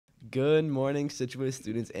Good morning, Scituate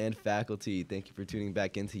students and faculty. Thank you for tuning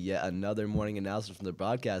back into yet another morning announcement from the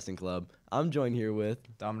Broadcasting Club. I'm joined here with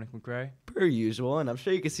Dominic McRae. Per usual, and I'm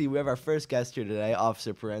sure you can see we have our first guest here today,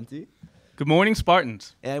 Officer Parenti. Good morning,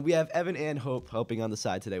 Spartans. And we have Evan and Hope helping on the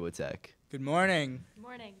side today with tech. Good morning. Good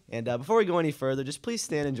morning. And before we go any further, just please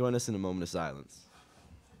stand and join us in a moment of silence.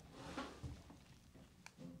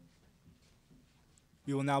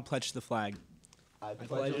 We will now pledge the flag. I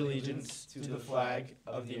pledge allegiance to the flag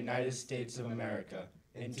of the United States of America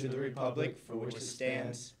and to the republic for which it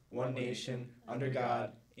stands, one nation, under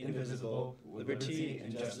God, indivisible, with liberty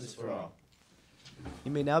and justice for all.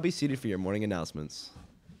 You may now be seated for your morning announcements.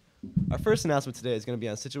 Our first announcement today is going to be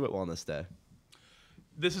on Scituate Wellness Day.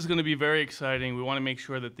 This is going to be very exciting. We want to make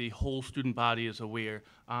sure that the whole student body is aware.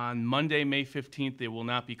 On Monday, May 15th, there will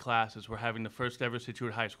not be classes. We're having the first ever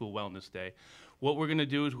Scituate High School Wellness Day. What we're going to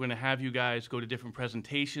do is we're going to have you guys go to different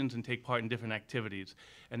presentations and take part in different activities.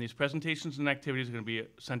 And these presentations and activities are going to be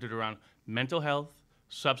centered around mental health,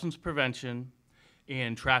 substance prevention,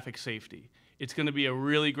 and traffic safety. It's going to be a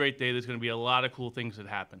really great day. There's going to be a lot of cool things that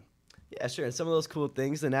happen. Yeah, sure. And some of those cool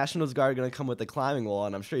things, the Nationals Guard are going to come with the climbing wall,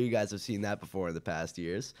 and I'm sure you guys have seen that before in the past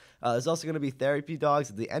years. There's also going to be therapy dogs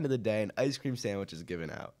at the end of the day and ice cream sandwiches given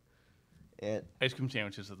out. And ice cream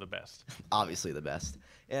sandwiches are the best. Obviously the best.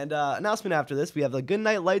 And announcement after this, we have the Good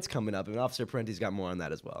Night Lights coming up, and Officer Parenti's got more on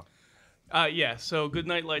that as well. So Good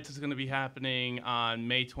Night Lights is going to be happening on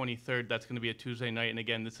May 23rd. That's going to be a Tuesday night. And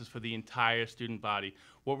again, this is for the entire student body.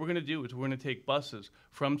 What we're going to do is we're going to take buses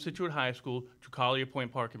from Scituate High School to Collier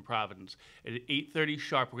Point Park in Providence. At 8:30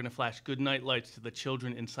 sharp, we're going to flash Good Night Lights to the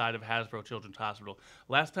children inside of Hasbro Children's Hospital.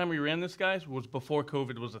 Last time we ran this, guys, was before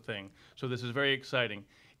COVID was a thing. So this is very exciting.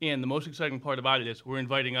 And the most exciting part about it is we're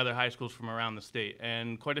inviting other high schools from around the state,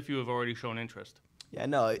 and quite a few have already shown interest. Yeah,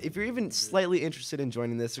 no, if you're even slightly interested in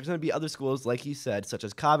joining this, there's going to be other schools, like he said, such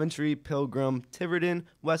as Coventry, Pilgrim, Tiverton,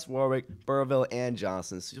 West Warwick, Burrillville, and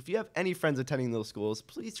Johnson. So if you have any friends attending those schools,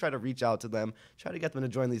 please try to reach out to them, try to get them to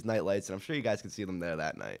join these night lights, and I'm sure you guys can see them there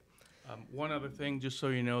that night. One other thing, just so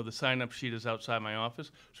you know, the sign-up sheet is outside my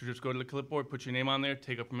office, so just go to the clipboard, put your name on there,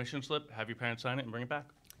 take a permission slip, have your parents sign it, and bring it back.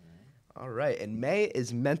 All right, and May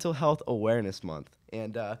is Mental Health Awareness Month.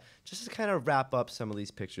 And just to kind of wrap up some of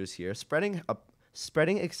these pictures here,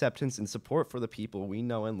 spreading acceptance and support for the people we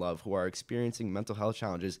know and love who are experiencing mental health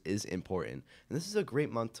challenges is important. And this is a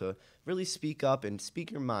great month to really speak up and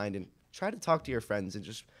speak your mind and try to talk to your friends and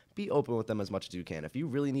just be open with them as much as you can. If you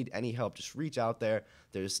really need any help, just reach out there.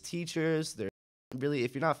 There's teachers. There's really,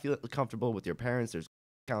 if you're not feeling comfortable with your parents, there's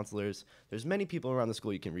counselors. There's many people around the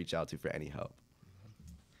school you can reach out to for any help.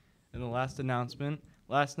 And the last announcement,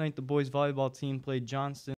 last night the boys volleyball team played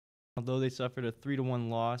Johnston. Although they suffered a 3-1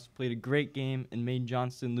 loss, played a great game and made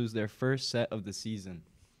Johnston lose their first set of the season.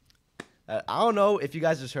 I don't know if you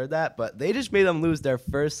guys just heard that, but they just made them lose their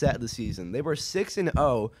first set of the season. They were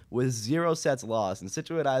 6-0 with 0 sets lost in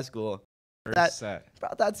Scituate High School. First set.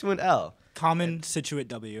 Brought that to an L. Common Scituate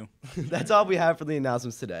W. That's all we have for the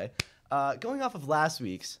announcements today. Going off of last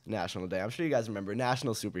week's National Day, I'm sure you guys remember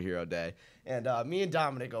National Superhero Day. And me and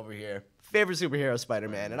Dominic over here, favorite superhero,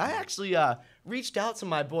 Spider-Man. And I actually reached out to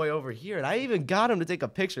my boy over here, and I even got him to take a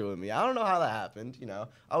picture with me. I don't know how that happened, you know.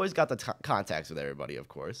 I always got the contacts with everybody, of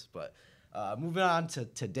course. But moving on to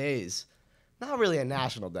today's, not really a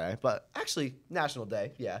national day, but actually National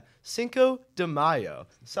Day, yeah. Cinco de Mayo,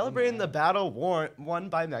 celebrating the battle won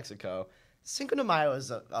by Mexico. Cinco de Mayo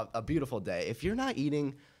is a beautiful day. If you're not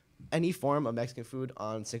eating any form of Mexican food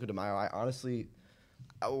on Cinco de Mayo, I honestly,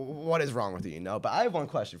 what is wrong with you, you know? But I have one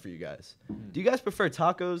question for you guys. Do you guys prefer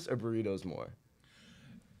tacos or burritos more?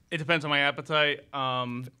 It depends on my appetite.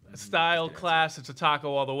 Style, class, it's a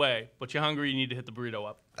taco all the way. But you're hungry, you need to hit the burrito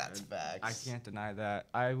up. That's facts. I can't deny that.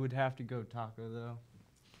 I would have to go taco, though.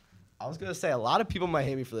 I was going to say, a lot of people might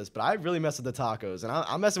hate me for this, but I really mess with the tacos. And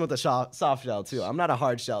I'm messing with the soft shell, too. I'm not a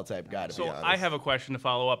hard shell type guy, to be honest. So I have a question to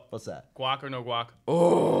follow up. What's that? Guac or no guac?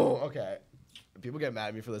 Oh, okay. People get mad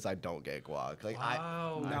at me for this. I don't get guac. Like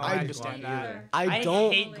No, I understand that. I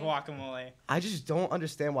don't hate guacamole. I just don't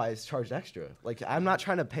understand why it's charged extra. Like, I'm not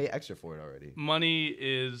trying to pay extra for it already. Money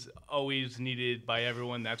is always needed by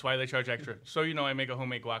everyone. That's why they charge extra. So you know I make a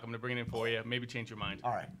homemade guac. I'm going to bring it in for you. Maybe change your mind. All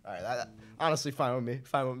right. That, honestly, fine with me.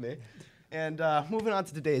 Fine with me. And moving on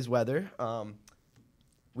to today's weather.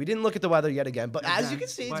 We didn't look at the weather yet again, but as you can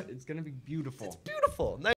see, it's going to be beautiful. It's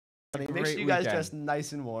beautiful. Nice. Make sure you guys dress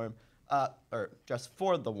nice and warm. Or dress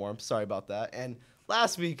for the warmth. Sorry about that. And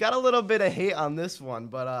last week, got a little bit of hate on this one,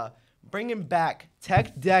 but bringing back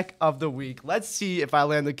Tech Deck of the Week. Let's see if I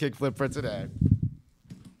land the kickflip for today.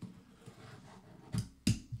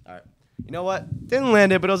 All right. You know what? Didn't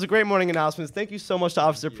land it, but it was a great morning announcements. Thank you so much to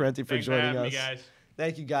Officer Parenti for Thanks for joining having us. me, guys.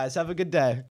 Thank you, guys. Have a good day.